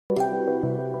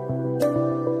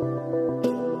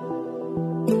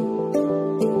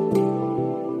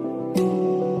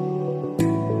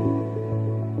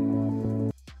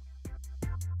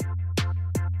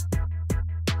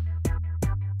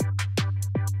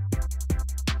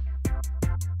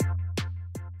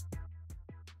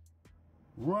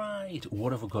Right,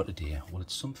 what have I got today? Well,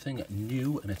 it's something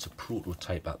new and it's a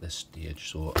prototype at this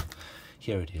stage, so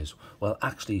here it is. Well,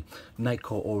 actually,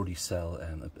 Nitecore already sell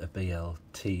a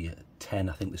BLT10,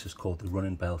 I think this is called the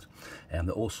running belt.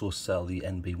 They also sell the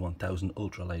NB1000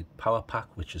 Ultralight power pack,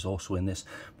 which is also in this.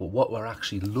 But what we're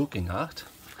actually looking at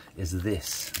is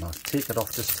this. And I'll take it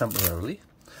off just temporarily,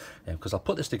 because I'll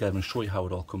put this together and show you how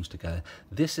it all comes together.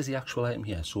 This is the actual item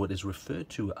here, so it is referred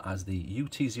to as the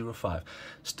UT05,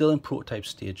 still in prototype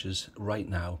stages right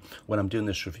now when I'm doing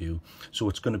this review. So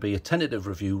it's going to be a tentative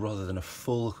review rather than a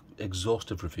full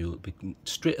exhaustive review. It'll be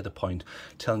straight to the point,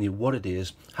 telling you what it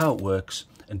is, how it works,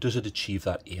 and does it achieve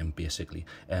that aim, basically,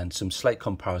 and some slight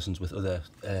comparisons with other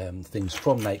things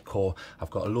from Nitecore.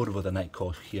 I've got a load of other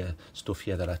Nitecore stuff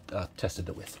here that I tested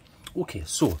it with. Okay,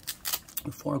 so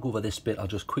before I go over this bit, I'll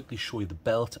just quickly show you the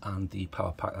belt and the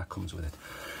power pack that comes with it.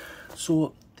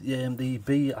 So I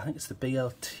think it's the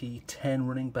BLT10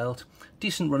 running belt.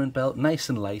 Decent running belt, nice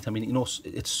and light. I mean, you know,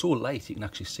 it's so light you can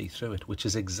actually see through it, which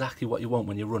is exactly what you want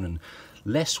when you're running.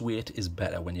 Less weight is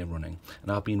better when you're running.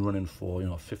 And I've been running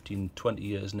for, 15, 20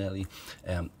 years nearly.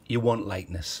 You want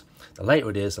lightness. The lighter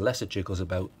it is, the less it jiggles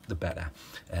about, the better.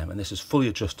 And this is fully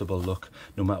adjustable look,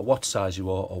 no matter what size you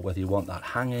are, or whether you want that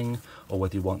hanging, or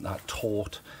whether you want that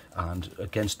taut and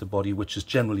against the body, which is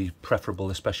generally preferable,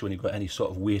 especially when you've got any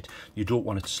sort of weight. You don't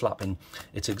want it slapping.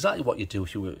 It's exactly what you do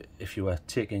if you were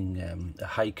taking a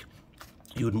hike.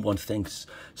 You wouldn't want things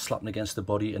slapping against the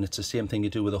body, and it's the same thing you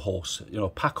do with a horse. A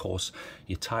pack horse,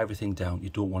 you tie everything down. You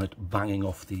don't want it banging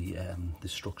off the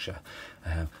structure.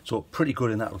 So pretty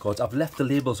good in that regard. I've left the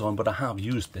labels on, but I have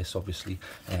used this, obviously.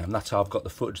 That's how I've got the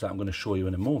footage that I'm going to show you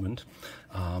in a moment.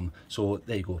 So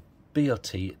there you go.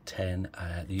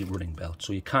 BLT10, the running belt,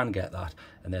 so you can get that,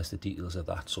 and there's the details of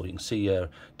that, so you can see your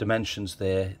dimensions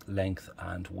there, length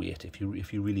and weight, if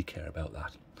you really care about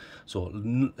that. So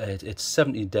it's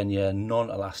 70 denier,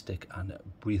 non-elastic and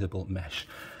breathable mesh,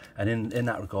 and in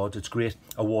that regard it's great.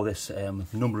 I wore this a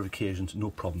number of occasions, no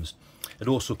problems. It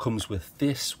also comes with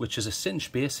this, which is a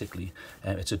cinch basically.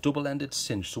 It's a double-ended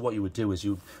cinch, so what you would do is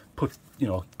you put,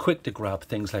 quick to grab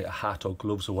things like a hat or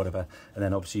gloves or whatever, and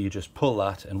then obviously you just pull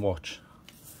that and watch,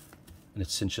 and it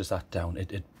cinches that down.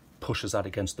 It pushes that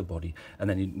against the body, and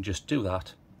then you can just do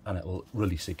that and it will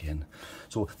release again.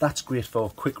 So that's great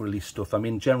for quick release stuff. I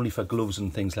mean, generally for gloves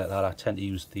and things like that, I tend to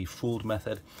use the fold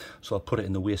method. So I'll put it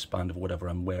in the waistband of whatever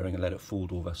I'm wearing and let it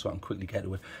fold over so I can quickly get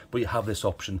to it. But you have this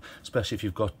option, especially if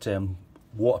you've got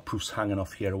waterproofs hanging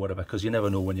off here or whatever, because you never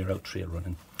know when you're out trail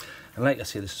running. And like I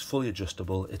say, this is fully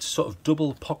adjustable. It's sort of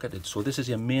double pocketed, so this is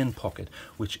your main pocket,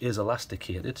 which is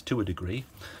elasticated to a degree.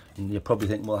 And you're probably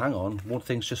thinking, well, hang on, won't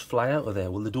things just fly out of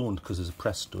there? Well, they don't, because there's a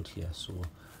press stud here. So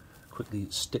quickly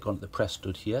stick onto the press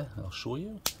stud here, I'll show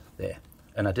you there.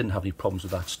 And I didn't have any problems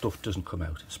with that. Stuff doesn't come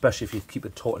out, especially if you keep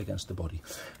it taut against the body.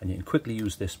 And you can quickly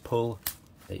use this pull.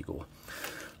 There you go.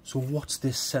 So what's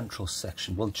this central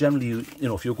section? Well, generally,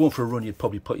 if you're going for a run, you'd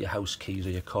probably put your house keys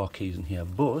or your car keys in here,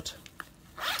 but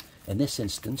in this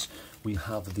instance we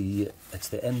have it's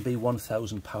the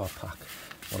NB1000 power pack.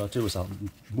 What I'll do is I'll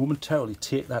momentarily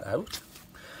take that out.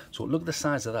 So look at the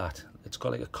size of that. It's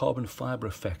got like a carbon fiber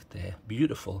effect there.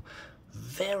 Beautiful.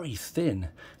 Very thin.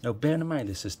 Now bear in mind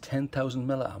this is 10,000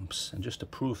 milliamps, and just to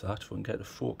prove that, if we can get to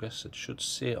focus, it should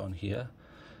say it on here.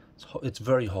 It's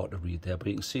very hard to read there, but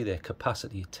you can see their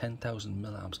capacity, 10,000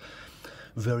 milliamps.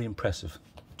 Very impressive.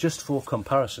 Just for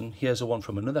comparison, here's a one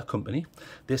from another company.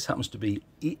 This happens to be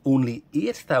only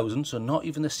 8,000, so not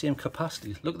even the same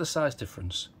capacity. Look at the size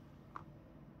difference.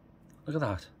 Look at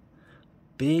that.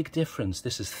 Big difference.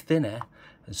 This is thinner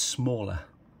and smaller.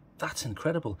 That's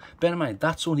incredible. Bear in mind,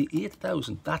 that's only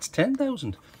 8,000. That's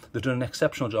 10,000. They've done an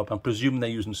exceptional job. I'm presuming they're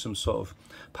using some sort of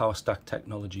power stack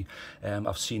technology.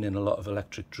 I've seen in a lot of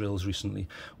electric drills recently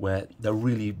where they're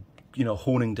really,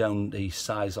 honing down the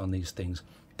size on these things.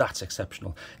 That's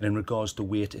exceptional. And in regards to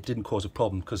weight, it didn't cause a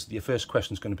problem, because your first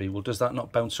question is going to be, well, does that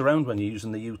not bounce around when you're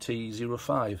using the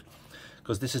UT05?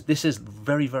 Because this is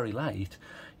very, very light.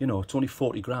 It's only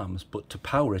 40 grams, but to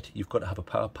power it, you've got to have a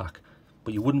power pack.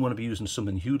 But you wouldn't want to be using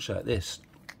something huge like this.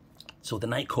 So the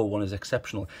Nitecore one is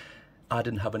exceptional. I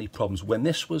didn't have any problems. When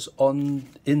this was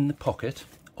in the pocket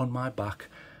on my back,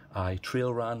 I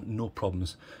trail ran, no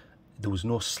problems. There was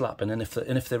no slapping, and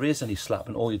if there is any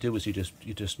slapping, all you do is you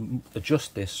just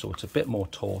adjust this so it's a bit more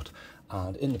taut.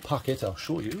 And in the pocket, I'll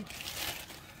show you,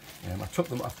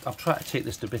 I've tried to take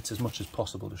this to bits as much as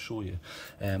possible to show you.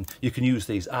 You can use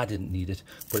these. I didn't need it,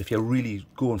 but if you're really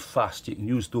going fast, you can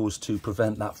use those to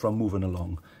prevent that from moving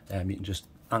along. You can just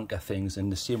anchor things,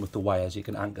 and the same with the wires, you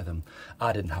can anchor them.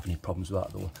 I didn't have any problems with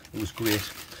that though. It was great.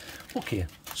 Okay,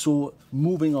 so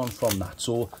moving on from that.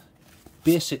 So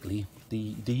basically,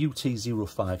 the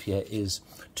UT05 here is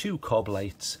 2 cob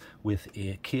lights with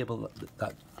a cable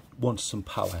that wants some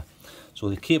power. So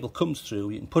the cable comes through,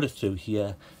 you can put it through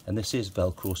here, and this is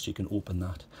Velcro, so you can open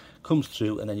that. Comes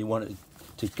through, and then you want it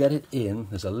to get it in.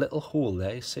 There's a little hole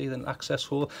there, you see, an access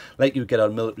hole, like you get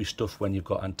on military stuff when you've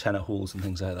got antenna holes and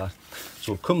things like that.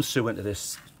 So it comes through into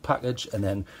this package, and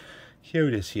then here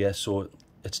it is here, so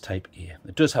it's type A.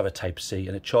 It does have a type C,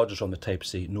 and it charges from the type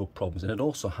C, no problems. And it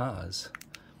also has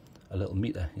a little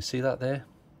meter. You see that there?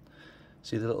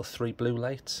 See the little 3 blue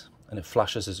lights? And it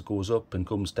flashes as it goes up and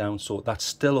comes down, so that's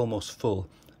still almost full.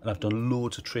 And I've done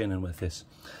loads of training with this.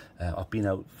 I've been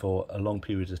out for a long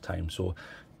period of time, so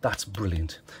that's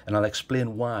brilliant. And I'll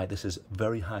explain why this is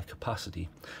very high capacity,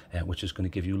 which is going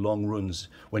to give you long runs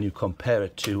when you compare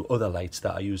it to other lights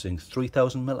that are using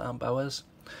 3000 milliamp hours.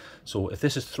 So if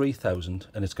this is 3000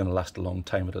 and it's going to last a long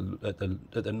time at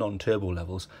the non-turbo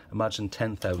levels, imagine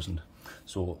 10,000.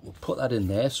 So we'll put that in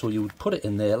there. So you would put it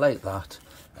in there like that,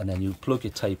 and then you plug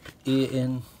your type A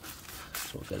in.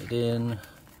 So we'll get it in.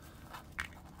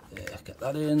 Yeah, get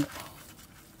that in.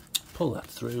 Pull that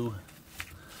through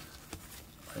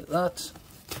like that.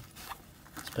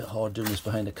 It's a bit hard doing this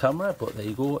behind the camera, but there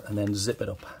you go. And then zip it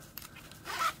up.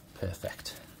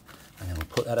 Perfect. And then we'll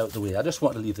put that out the way. I just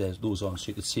want to leave those on so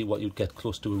you can see what you'd get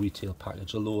close to a retail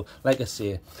package. Although, like I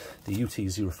say, the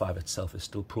UT05 itself is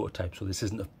still prototype, so this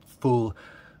isn't a full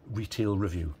retail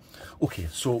review. Okay,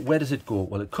 so where does it go?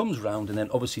 Well, it comes round, and then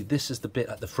obviously this is the bit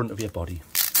at the front of your body.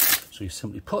 So you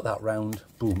simply put that round,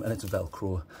 boom, and it's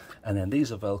Velcro. And then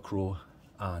these are Velcro,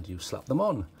 and you slap them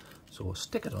on. So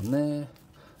stick it on there,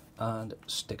 and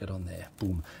stick it on there,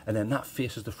 boom. And then that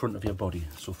faces the front of your body.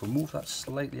 So if we move that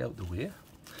slightly out the way.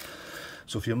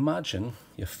 So if you imagine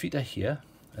your feet are here,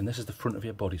 and this is the front of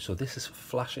your body, so this is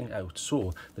flashing out.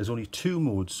 So there's only 2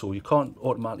 modes, so you can't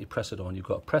automatically press it on. You've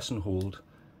got to press and hold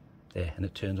there, and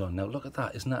it turns on. Now look at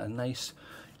that, isn't that a nice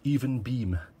even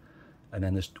beam? And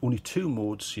then there's only 2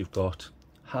 modes. You've got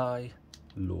high,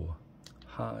 low,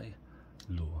 high,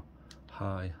 low,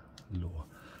 high, low.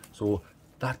 So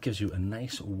that gives you a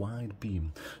nice wide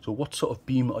beam. So what sort of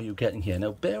beam are you getting here?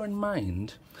 Now bear in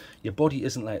mind, your body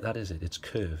isn't like that, is it? It's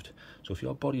curved. So if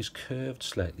your body's curved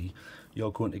slightly,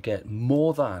 you're going to get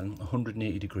more than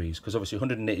 180 degrees, because obviously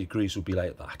 180 degrees would be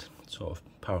like that, sort of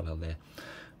parallel there.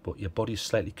 But your body's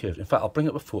slightly curved. In fact, I'll bring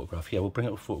up a photograph here. We'll bring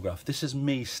up a photograph. This is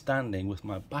me standing with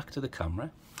my back to the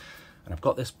camera, and I've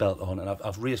got this belt on, and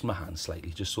I've raised my hands slightly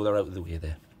just so they're out of the way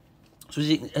there. So as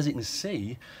you can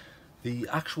see, the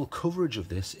actual coverage of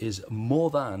this is more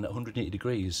than 180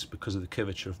 degrees because of the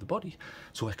curvature of the body.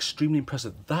 So extremely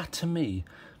impressive. That to me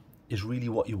is really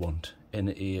what you want in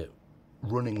a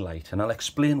running light, and I'll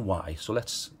explain why. So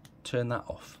let's turn that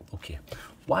off. Okay,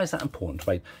 why is that important?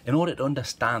 Right, in order to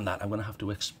understand that, I'm going to have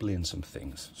to explain some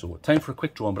things. So time for a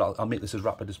quick draw, but I'll make this as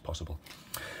rapid as possible.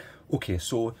 Okay,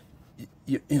 so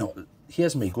you know,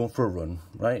 here's me going for a run,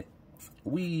 right?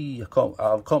 I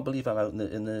can't believe I'm out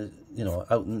in the you know,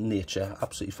 out in nature.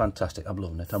 Absolutely fantastic. I'm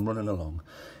loving it. I'm running along.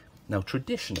 Now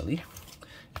traditionally,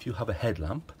 if you have a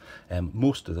headlamp,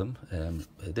 most of them,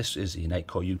 this is the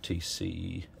Nitecore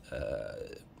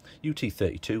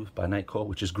UT32 by Nitecore,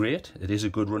 which is great. It is a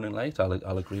good running light.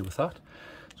 I'll agree with that.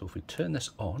 So if we turn this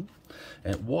on,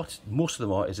 what most of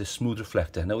them are is a smooth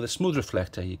reflector. Now with a smooth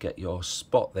reflector, you get your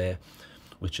spot there,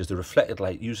 which is the reflected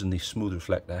light using the smooth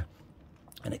reflector,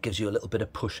 and it gives you a little bit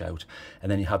of push out.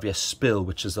 And then you have your spill,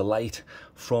 which is the light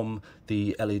from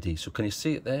the LED. So can you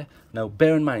see it there? Now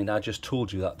bear in mind, I just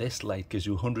told you that this light gives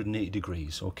you 180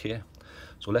 degrees, okay?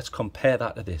 So let's compare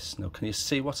that to this. Now can you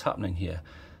see what's happening here?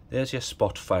 There's your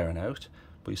spot firing out,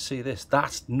 but you see this,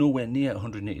 that's nowhere near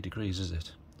 180 degrees, is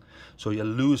it? So you're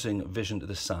losing vision to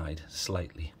the side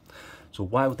slightly. So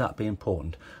why would that be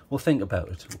important? Well, think about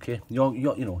it, okay? You're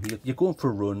going for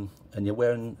a run and you're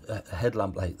wearing a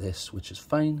headlamp like this, which is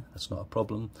fine, that's not a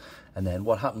problem. And then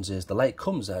what happens is the light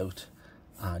comes out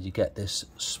and you get this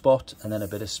spot and then a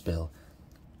bit of spill.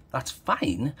 That's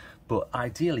fine, but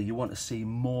ideally you want to see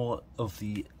more of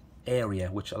the area,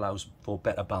 which allows for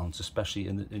better balance, especially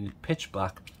in pitch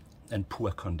black and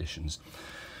poor conditions.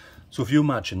 So if you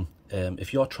imagine,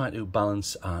 if you're trying to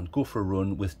balance and go for a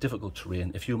run with difficult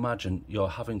terrain, if you imagine you're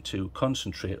having to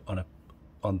concentrate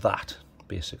on that,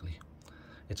 basically.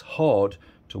 It's hard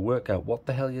to work out what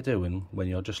the hell you're doing when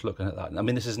you're just looking at that. I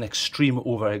mean, this is an extreme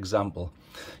over example.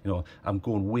 You know, I'm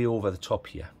going way over the top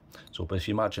here. So, but if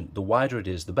you imagine, the wider it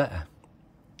is, the better.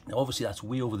 Now, obviously, that's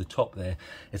way over the top there.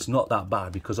 It's not that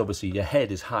bad because obviously your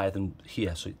head is higher than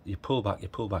here. So you pull back, you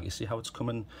pull back. You see how it's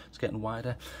coming? It's getting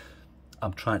wider.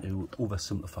 I'm trying to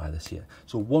oversimplify this here.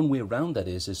 So one way around that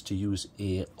is to use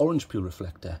a orange peel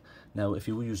reflector. Now, if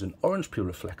you use an orange peel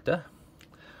reflector,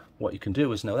 what you can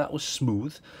do is, now that was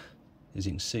smooth, as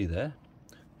you can see there.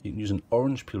 You can use an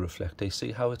orange peel reflector. You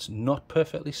see how it's not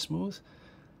perfectly smooth?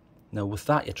 Now with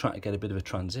that, you're trying to get a bit of a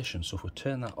transition. So if we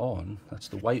turn that on, that's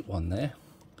the white one there.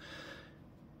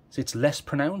 See, it's less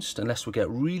pronounced unless we get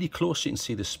really close. You can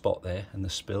see the spot there and the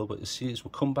spill, but you see as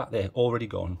we come back there, already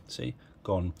gone. See,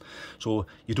 gone. So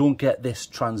you don't get this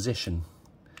transition.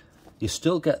 You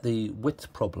still get the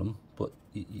width problem, but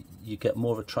you get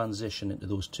more of a transition into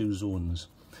those two zones.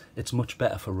 It's much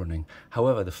better for running.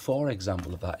 However, the for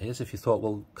example of that is, if you thought,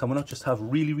 well, can we not just have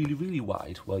really, really, really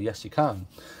wide? Well, yes, you can.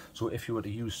 So if you were to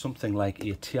use something like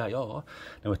a TIR,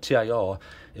 now a TIR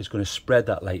is going to spread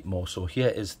that light more. So here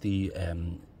is the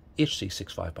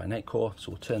HC65 by Nitecore.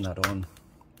 So we'll turn that on.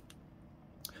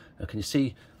 Now, can you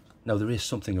see? Now there is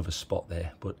something of a spot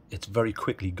there, but it's very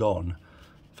quickly gone.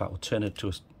 In fact, we'll turn it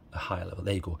to a higher level.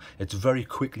 There you go. It's very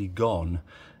quickly gone.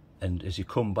 And as you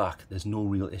come back, there's no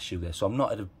real issue there. So I'm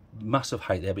not at a massive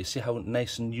height there, but you see how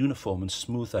nice and uniform and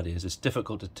smooth that is. It's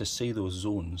difficult to see those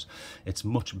zones. It's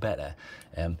much better.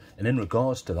 And in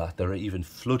regards to that, there are even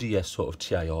floodier sort of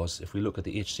TIRs. If we look at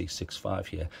the HC65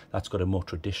 here, that's got a more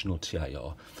traditional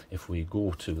TIR. If we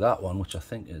go to that one, which I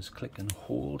think is click and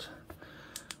hold,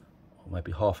 or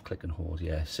maybe half click and hold,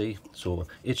 yeah, see? So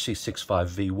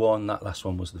HC65v1, that last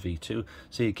one was the V2.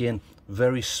 See, again,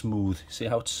 very smooth. See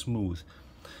how it's smooth?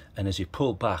 And as you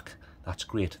pull back, that's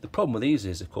great. The problem with these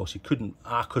is, of course,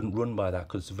 I couldn't run by that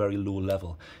because it's a very low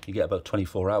level. You get about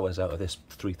 24 hours out of this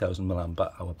 3000 mAh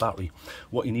battery.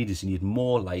 What you need is, you need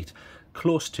more light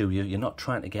close to you. You're not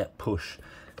trying to get push.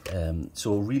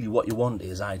 So really what you want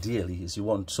is, ideally, is you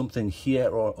want something here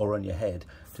or on your head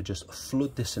to just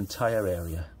flood this entire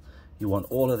area. You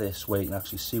want all of this where you can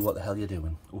actually see what the hell you're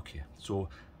doing. Okay, so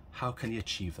how can you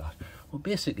achieve that? Well,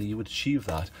 basically you would achieve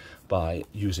that by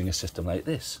using a system like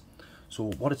this. So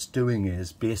what it's doing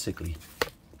is, basically,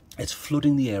 it's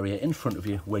flooding the area in front of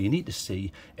you where you need to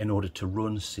see in order to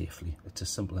run safely. It's as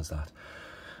simple as that.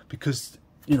 Because,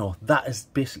 you know, that is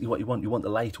basically what you want. You want the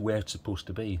light where it's supposed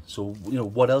to be. So, you know,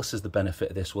 what else is the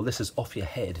benefit of this? Well, this is off your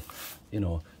head, you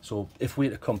know. So if we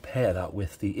were to compare that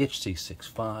with the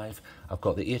HC65, I've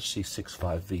got the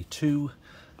HC65v2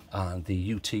 and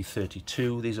the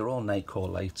UT32. These are all Nitecore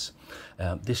lights.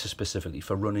 This is specifically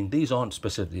for running. These aren't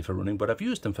specifically for running, but I've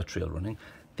used them for trail running.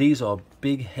 These are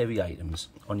big, heavy items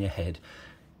on your head.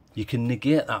 You can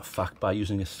negate that fact by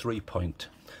using a 3-point.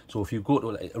 So if you go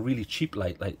to a really cheap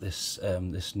light like this,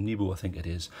 this Nebo, I think it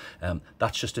is,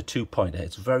 that's just a 2-pointer.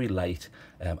 It's very light.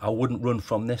 I wouldn't run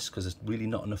from this because there's really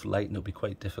not enough light and it would be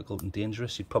quite difficult and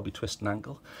dangerous. You'd probably twist an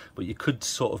ankle, but you could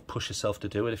sort of push yourself to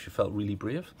do it if you felt really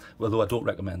brave. Although I don't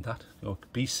recommend that. You know,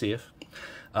 be safe.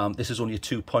 This is only a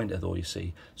 2-pointer though, you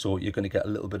see. So you're going to get a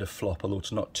little bit of flop, although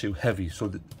it's not too heavy.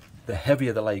 So the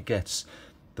heavier the light gets,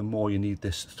 the more you need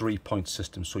this 3-point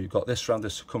system. So you've got this around the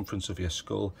circumference of your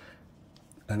skull,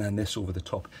 and then this over the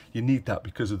top. You need that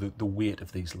because of the weight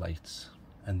of these lights.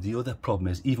 And the other problem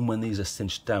is, even when these are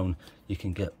cinched down, you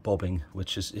can get bobbing,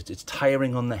 which is, it's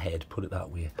tiring on the head, put it that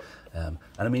way. And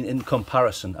I mean, in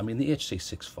comparison, I mean, the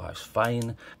HC65 is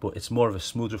fine, but it's more of a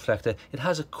smooth reflector. It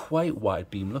has a quite wide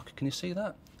beam. Look, can you see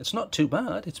that? It's not too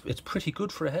bad. It's pretty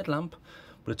good for a headlamp,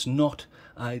 but it's not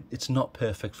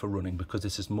perfect for running, because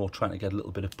this is more trying to get a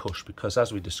little bit of push, because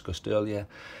as we discussed earlier,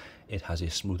 it has a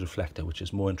smooth reflector, which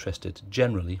is more interested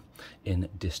generally in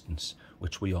distance,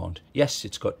 which we aren't. Yes,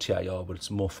 it's got TIR, but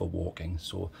it's more for walking.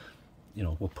 So, you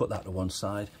know, we'll put that to one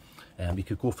side. You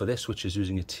could go for this, which is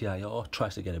using a TIR,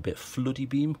 tries to get a bit floody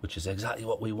beam, which is exactly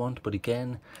what we want, but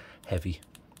again, heavy.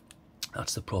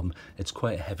 That's the problem. It's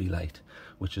quite a heavy light,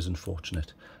 which is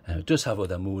unfortunate. It does have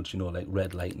other modes, you know, like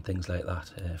red light and things like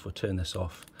that. If we turn this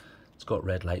off, it's got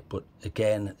red light, but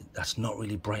again, that's not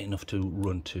really bright enough to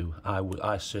run to.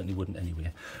 I certainly wouldn't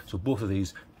anyway. So both of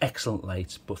these, excellent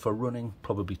lights, but for running,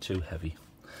 probably too heavy.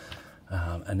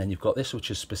 And then you've got this, which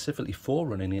is specifically for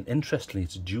running, and interestingly,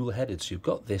 it's dual-headed. So you've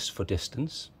got this for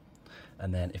distance,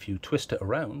 and then if you twist it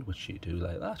around, which you do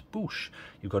like that, boosh,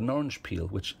 you've got an orange peel,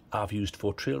 which I've used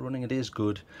for trail running. It is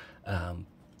good.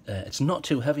 It's not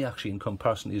too heavy, actually, in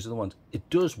comparison to these other ones. It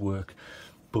does work,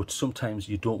 but sometimes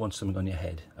you don't want something on your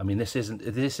head. I mean, this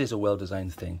is a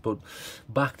well-designed thing, but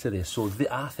back to this. So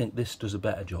I think this does a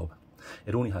better job.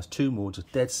 It only has 2 modes,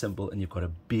 it's dead simple, and you've got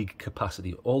a big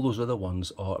capacity. All those other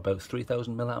ones are about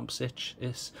 3,000 milliamps ish.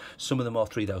 Some of them are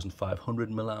 3,500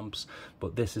 milliamps,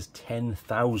 but this is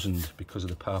 10,000 because of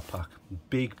the power pack.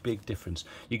 Big difference.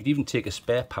 You could even take a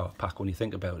spare power pack when you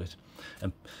think about it,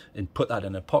 and put that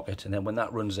in a pocket, and then when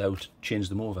that runs out, change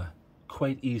them over.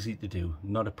 Quite easy to do,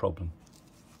 not a problem.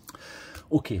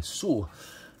 Okay, so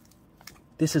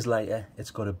this is lighter,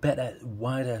 it's got a better,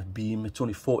 wider beam, it's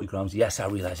only 40 grams. Yes, I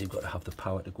realise you've got to have the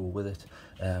power to go with it.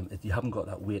 You haven't got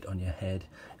that weight on your head.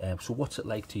 So what's it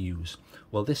like to use?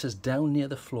 Well, this is down near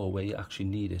the floor where you actually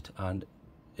need it, and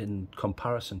in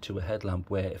comparison to a headlamp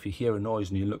where if you hear a noise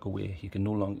and you look away, you can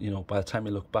no longer, you know, by the time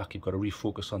you look back, you've got to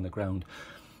refocus on the ground.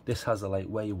 This has the light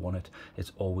where you want it,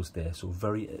 it's always there. So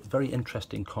very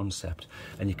interesting concept,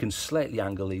 and you can slightly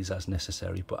angle these as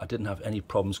necessary, but I didn't have any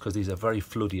problems because these are very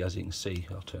floody, as you can see.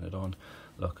 I'll turn it on.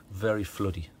 Look, very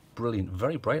floody, brilliant,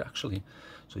 very bright actually.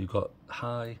 So you've got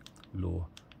high, low,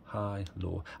 high,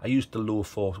 low. I used the low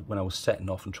for when I was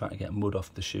setting off and trying to get mud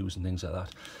off the shoes and things like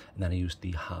that, and then I used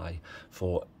the high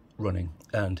for running,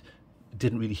 and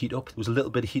didn't really heat up. There was a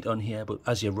little bit of heat on here, but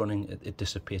as you're running, it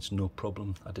dissipates, no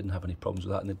problem. I didn't have any problems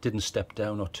with that, and it didn't step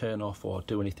down or turn off or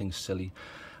do anything silly.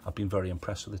 I've been very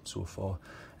impressed with it so far,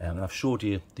 and I've showed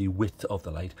you the width of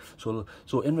the light. So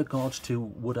in regards to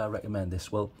would I recommend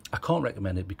this, well, I can't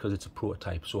recommend it because it's a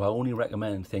prototype, so I only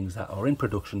recommend things that are in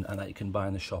production and that you can buy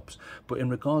in the shops. But in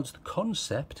regards to the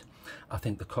concept, I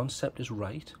think the concept is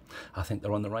right. I think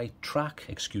they're on the right track,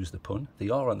 excuse the pun. They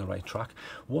are on the right track.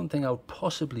 One thing I would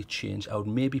possibly change, I would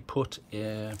maybe put,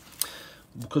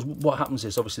 because what happens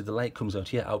is obviously the light comes out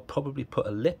here, I would probably put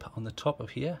a lip on the top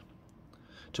of here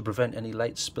to prevent any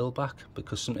light spill back,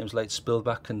 because sometimes light spill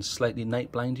back can slightly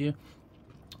night blind you.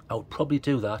 I would probably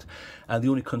do that, and the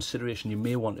only consideration you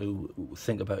may want to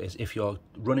think about is if you're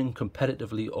running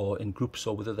competitively or in groups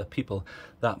or with other people,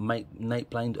 that might night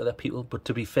blind other people. But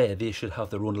to be fair, they should have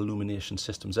their own illumination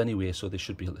systems anyway, so they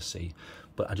should be able to see.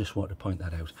 But I just wanted to point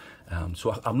that out.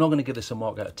 So I'm not going to give this a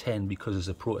mark out of 10 because it's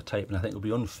a prototype, and I think it would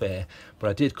be unfair. But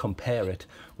I did compare it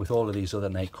with all of these other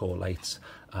Nitecore lights,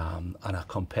 and I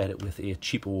compared it with a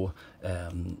cheapo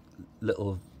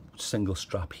little single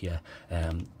strap here.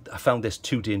 I found this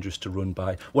too dangerous to run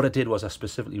by. What I did was I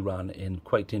specifically ran in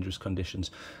quite dangerous conditions.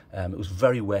 It was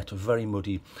very wet, very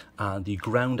muddy, and the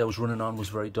ground I was running on was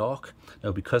very dark.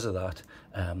 Now because of that,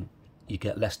 you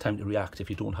get less time to react if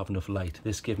you don't have enough light.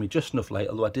 This gave me just enough light,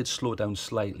 although I did slow down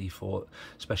slightly for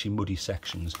especially muddy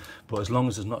sections, but as long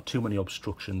as there's not too many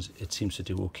obstructions, it seems to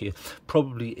do okay.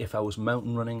 Probably if I was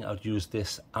mountain running, I'd use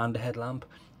this and a headlamp,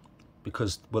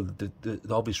 because, well, the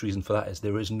obvious reason for that is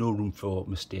there is no room for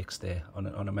mistakes there on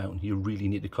a mountain. You really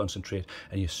need to concentrate,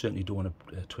 and you certainly don't want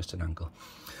to twist an ankle.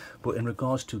 But in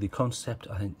regards to the concept,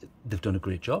 I think they've done a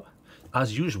great job.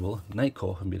 As usual,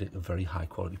 Nitecore have made it a very high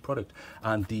quality product,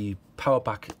 and the power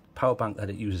bank that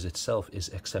it uses itself is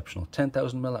exceptional.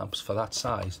 10,000 milliamps for that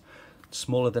size,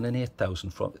 smaller than an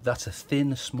 8,000 from. That's a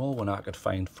thin, small one I could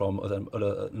find from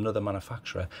another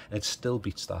manufacturer, and it still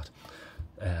beats that.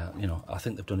 You know, I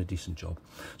think they've done a decent job.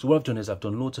 So what I've done is I've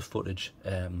done loads of footage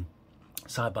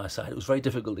side by side. It was very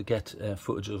difficult to get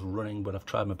footage of running, but I've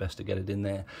tried my best to get it in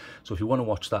there. So if you want to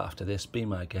watch that after this, be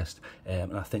my guest.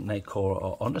 And I think Nitecore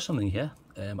are onto something here.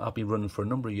 I've been running for a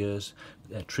number of years,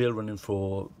 trail running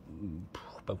for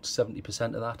about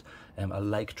 70% of that. I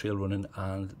like trail running,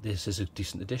 and this is a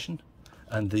decent addition.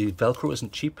 And the Velcro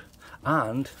isn't cheap.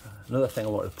 And another thing I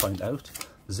wanted to point out,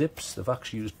 zips, they've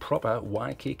actually used proper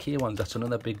YKK ones. That's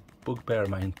another big bugbear of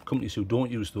mine. Companies who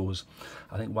don't use those,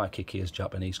 I think YKK is a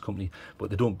Japanese company, but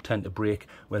they don't tend to break,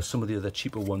 whereas some of the other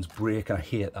cheaper ones break, and I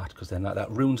hate that, because then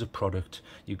that ruins a product.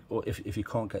 If you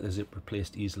can't get the zip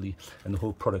replaced easily, and the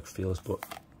whole product fails. But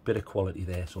bit of quality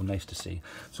there, so nice to see.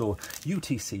 So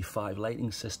UTC5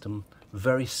 lighting system,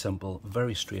 very simple,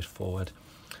 very straightforward.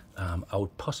 I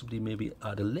would possibly maybe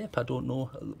add a lip, I don't know.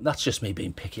 That's just me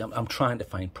being picky. I'm trying to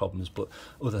find problems, but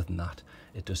other than that,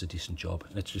 it does a decent job.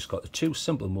 And it's just got the 2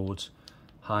 simple modes,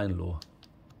 high and low,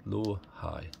 low,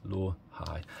 high, low,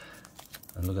 high.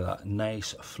 And look at that,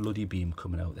 nice floody beam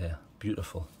coming out there.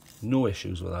 Beautiful, no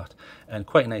issues with that. And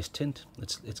quite a nice tint.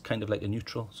 It's kind of like a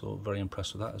neutral, so very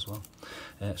impressed with that as well.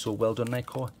 So well done,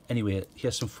 Nitecore. Anyway,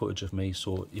 here's some footage of me,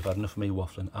 so you've had enough of me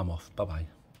waffling. I'm off, bye-bye.